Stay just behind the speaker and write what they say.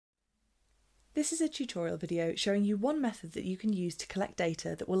This is a tutorial video showing you one method that you can use to collect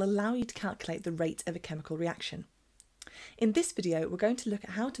data that will allow you to calculate the rate of a chemical reaction. In this video, we're going to look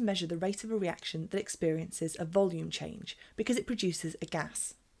at how to measure the rate of a reaction that experiences a volume change because it produces a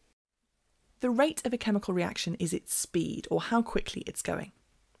gas. The rate of a chemical reaction is its speed, or how quickly it's going.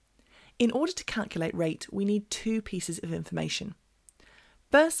 In order to calculate rate, we need two pieces of information.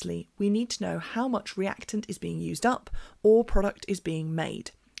 Firstly, we need to know how much reactant is being used up or product is being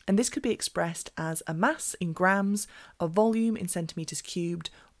made. And this could be expressed as a mass in grams, a volume in centimetres cubed,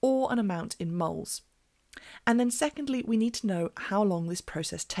 or an amount in moles. And then secondly, we need to know how long this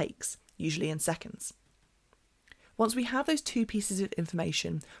process takes, usually in seconds. Once we have those two pieces of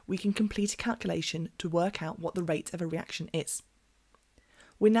information, we can complete a calculation to work out what the rate of a reaction is.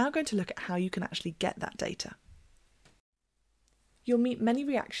 We're now going to look at how you can actually get that data. You'll meet many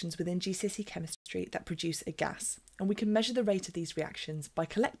reactions within GCSE Chemistry that produce a gas, and we can measure the rate of these reactions by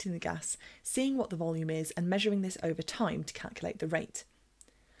collecting the gas, seeing what the volume is, and measuring this over time to calculate the rate.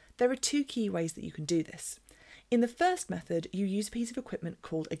 There are two key ways that you can do this. In the first method, you use a piece of equipment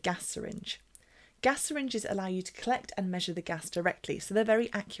called a gas syringe. Gas syringes allow you to collect and measure the gas directly, so they're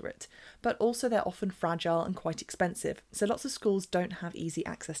very accurate, but also they're often fragile and quite expensive, so lots of schools don't have easy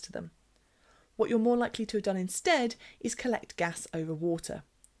access to them. What you're more likely to have done instead is collect gas over water.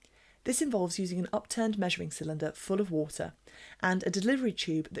 This involves using an upturned measuring cylinder full of water and a delivery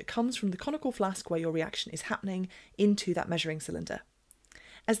tube that comes from the conical flask where your reaction is happening into that measuring cylinder.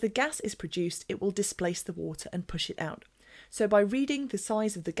 As the gas is produced, it will displace the water and push it out. So by reading the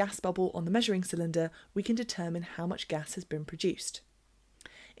size of the gas bubble on the measuring cylinder, we can determine how much gas has been produced.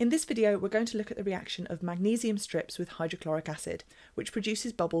 In this video, we're going to look at the reaction of magnesium strips with hydrochloric acid, which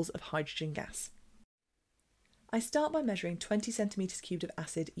produces bubbles of hydrogen gas. I start by measuring 20 centimetres cubed of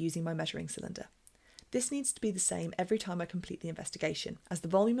acid using my measuring cylinder. This needs to be the same every time I complete the investigation, as the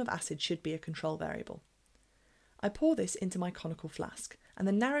volume of acid should be a control variable. I pour this into my conical flask, and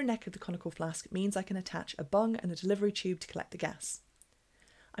the narrow neck of the conical flask means I can attach a bung and a delivery tube to collect the gas.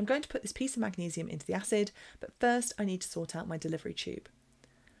 I'm going to put this piece of magnesium into the acid, but first I need to sort out my delivery tube.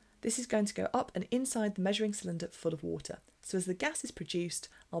 This is going to go up and inside the measuring cylinder full of water. So as the gas is produced,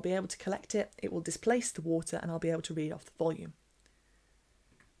 I'll be able to collect it, it will displace the water, and I'll be able to read off the volume.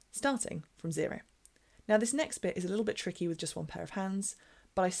 Starting from 0. Now this next bit is a little bit tricky with just one pair of hands,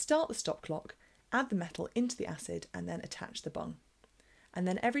 but I start the stop clock, add the metal into the acid, and then attach the bung. And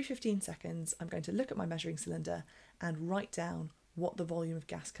then every 15 seconds, I'm going to look at my measuring cylinder and write down what the volume of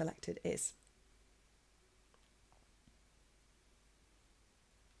gas collected is.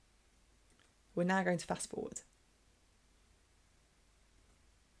 We're now going to fast forward.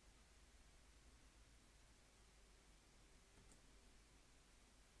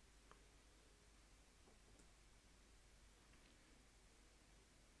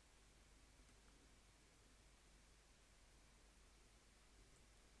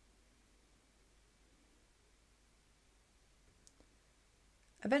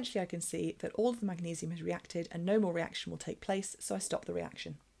 Eventually I can see that all of the magnesium has reacted and no more reaction will take place, so I stop the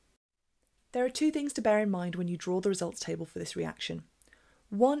reaction. There are two things to bear in mind when you draw the results table for this reaction.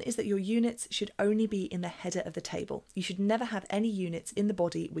 One is that your units should only be in the header of the table. You should never have any units in the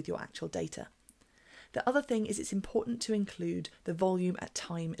body with your actual data. The other thing is it's important to include the volume at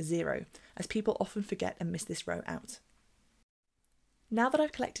time 0, as people often forget and miss this row out. Now that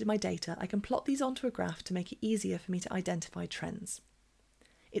I've collected my data, I can plot these onto a graph to make it easier for me to identify trends.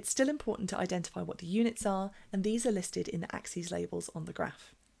 It's still important to identify what the units are, and these are listed in the axes labels on the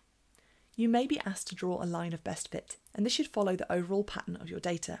graph. You may be asked to draw a line of best fit, and this should follow the overall pattern of your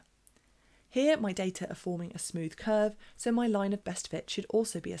data. Here my data are forming a smooth curve, so my line of best fit should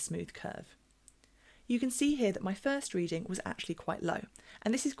also be a smooth curve. You can see here that my first reading was actually quite low,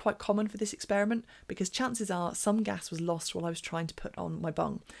 and this is quite common for this experiment because chances are some gas was lost while I was trying to put on my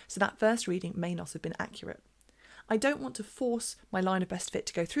bung, so that first reading may not have been accurate. I don't want to force my line of best fit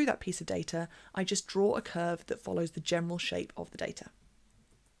to go through that piece of data, I just draw a curve that follows the general shape of the data.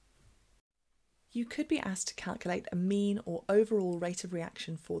 You could be asked to calculate a mean or overall rate of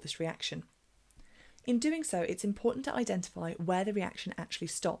reaction for this reaction. In doing so, it's important to identify where the reaction actually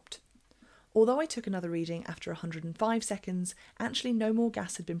stopped. Although I took another reading after 105 seconds, actually no more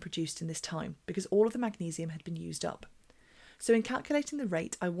gas had been produced in this time because all of the magnesium had been used up. So in calculating the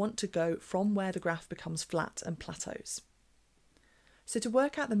rate, I want to go from where the graph becomes flat and plateaus. So to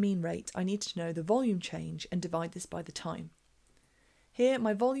work out the mean rate, I need to know the volume change and divide this by the time. Here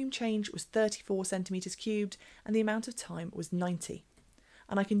my volume change was 34 centimetres cubed and the amount of time was 90.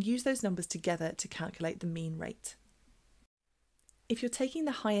 And I can use those numbers together to calculate the mean rate. If you're taking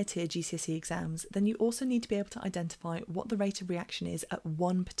the higher tier GCSE exams, then you also need to be able to identify what the rate of reaction is at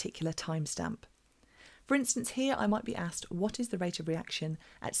one particular timestamp. For instance, here I might be asked, what is the rate of reaction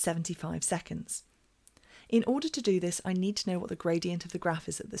at 75 seconds? In order to do this, I need to know what the gradient of the graph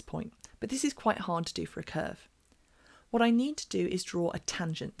is at this point, but this is quite hard to do for a curve. What I need to do is draw a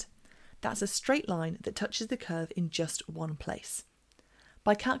tangent. That's a straight line that touches the curve in just one place.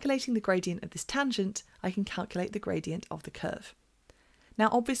 By calculating the gradient of this tangent, I can calculate the gradient of the curve. Now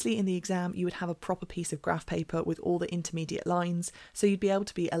obviously in the exam you would have a proper piece of graph paper with all the intermediate lines, so you'd be able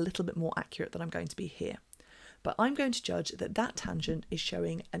to be a little bit more accurate than I'm going to be here. But I'm going to judge that that tangent is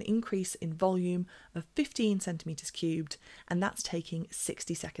showing an increase in volume of 15 centimetres cubed, and that's taking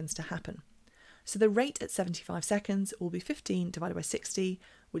 60 seconds to happen. So the rate at 75 seconds will be 15 divided by 60,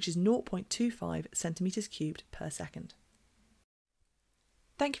 which is 0.25 centimetres cubed per second.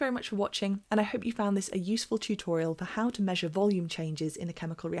 Thank you very much for watching, and I hope you found this a useful tutorial for how to measure volume changes in a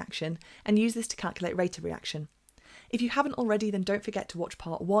chemical reaction and use this to calculate rate of reaction. If you haven't already, then don't forget to watch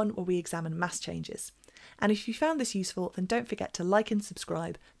part 1 where we examine mass changes. And if you found this useful, then don't forget to like and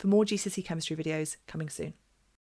subscribe for more GCSE chemistry videos coming soon.